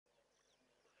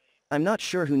I'm not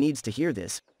sure who needs to hear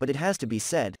this, but it has to be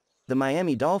said, the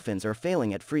Miami Dolphins are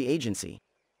failing at free agency.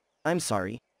 I'm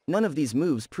sorry, none of these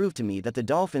moves prove to me that the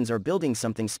Dolphins are building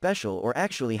something special or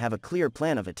actually have a clear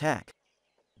plan of attack.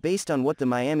 Based on what the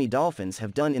Miami Dolphins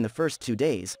have done in the first 2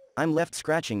 days, I'm left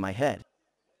scratching my head.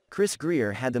 Chris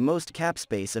Grier had the most cap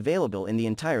space available in the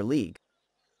entire league.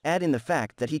 Add in the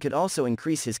fact that he could also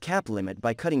increase his cap limit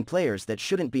by cutting players that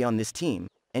shouldn't be on this team,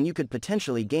 and you could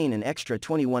potentially gain an extra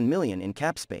 $21 million in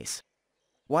cap space.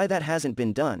 Why that hasn't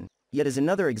been done, yet is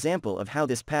another example of how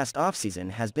this past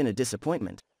offseason has been a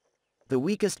disappointment. The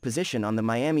weakest position on the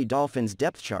Miami Dolphins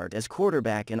depth chart is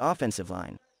quarterback and offensive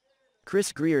line.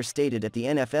 Chris Grier stated at the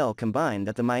NFL Combine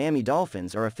that the Miami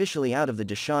Dolphins are officially out of the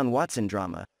Deshaun Watson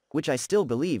drama, which I still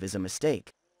believe is a mistake.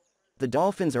 The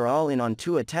Dolphins are all in on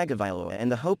Tua Tagovailoa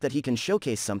and the hope that he can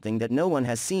showcase something that no one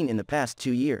has seen in the past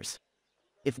 2 years.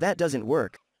 If that doesn't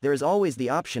work, there is always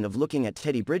the option of looking at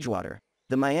Teddy Bridgewater,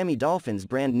 the Miami Dolphins'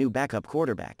 brand new backup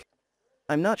quarterback.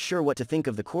 I'm not sure what to think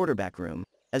of the quarterback room,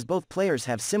 as both players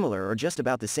have similar or just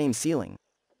about the same ceiling.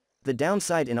 The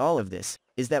downside in all of this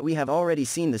is that we have already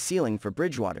seen the ceiling for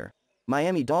Bridgewater.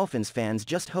 Miami Dolphins fans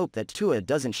just hope that Tua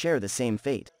doesn't share the same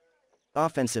fate.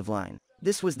 Offensive line.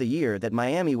 This was the year that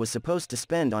Miami was supposed to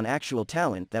spend on actual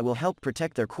talent that will help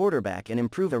protect their quarterback and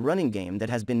improve a running game that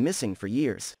has been missing for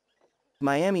years.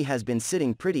 Miami has been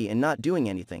sitting pretty and not doing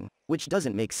anything, which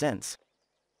doesn't make sense.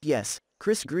 Yes,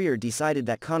 Chris Grier decided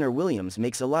that Connor Williams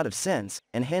makes a lot of sense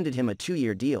and handed him a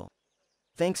 2-year deal.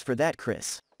 Thanks for that,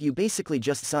 Chris. You basically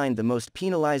just signed the most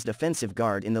penalized offensive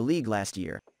guard in the league last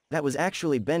year, that was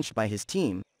actually benched by his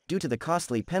team, due to the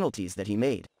costly penalties that he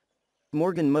made.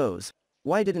 Morgan Mose.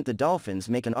 Why didn't the Dolphins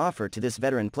make an offer to this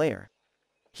veteran player?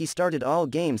 He started all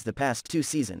games the past 2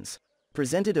 seasons,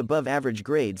 presented above-average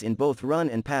grades in both run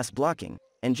and pass blocking,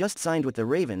 and just signed with the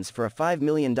Ravens for a $5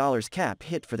 million cap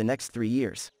hit for the next 3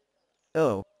 years.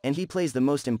 Oh, and he plays the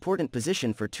most important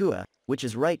position for Tua, which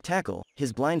is right tackle,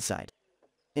 his blind side.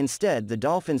 Instead, the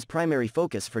Dolphins' primary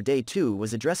focus for day 2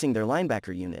 was addressing their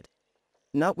linebacker unit.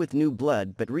 Not with new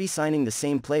blood but re-signing the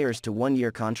same players to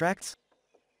 1-year contracts?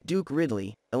 Duke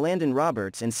Ridley, Elandon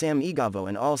Roberts and Sam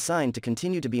Eguavoen all signed to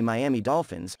continue to be Miami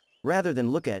Dolphins, rather than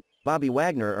look at Bobby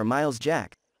Wagner or Miles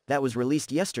Jack, that was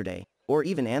released yesterday, or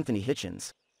even Anthony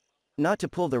Hitchens. Not to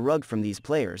pull the rug from these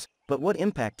players, but what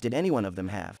impact did any one of them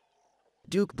have?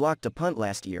 Duke blocked a punt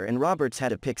last year and Roberts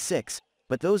had a pick 6,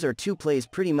 but those are 2 plays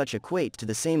pretty much equate to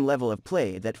the same level of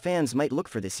play that fans might look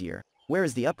for this year. Where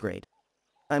is the upgrade?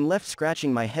 I'm left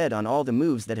scratching my head on all the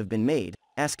moves that have been made,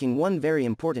 asking one very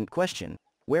important question.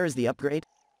 Where is the upgrade?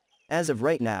 As of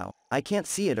right now, I can't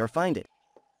see it or find it.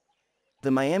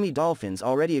 The Miami Dolphins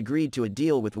already agreed to a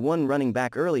deal with one running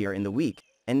back earlier in the week,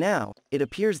 and now, it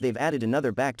appears they've added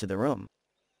another back to the room.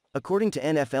 According to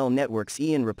NFL Network's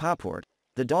Ian Rapoport,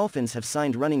 the Dolphins have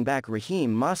signed running back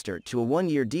Raheem Mostert to a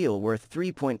 1-year deal worth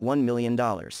 $3.1 million.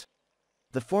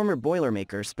 The former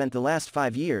Boilermaker spent the last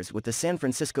 5 years with the San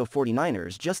Francisco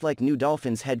 49ers just like new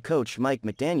Dolphins head coach Mike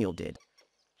McDaniel did.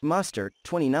 Mostert,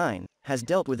 29, has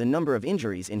dealt with a number of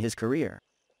injuries in his career.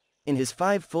 In his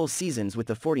 5 full seasons with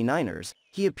the 49ers,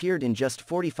 he appeared in just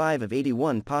 45 of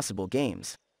 81 possible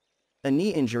games. A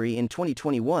knee injury in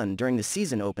 2021 during the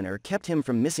season opener kept him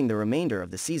from missing the remainder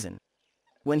of the season.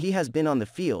 When he has been on the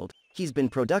field, he's been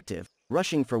productive,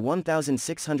 rushing for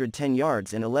 1,610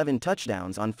 yards and 11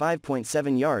 touchdowns on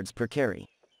 5.7 yards per carry.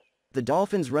 The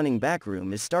Dolphins' running back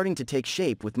room is starting to take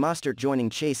shape with Mostert joining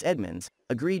Chase Edmonds,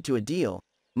 agreed to a deal,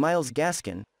 Myles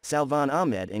Gaskin, Salvon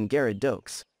Ahmed and Garrett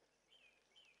Dokes.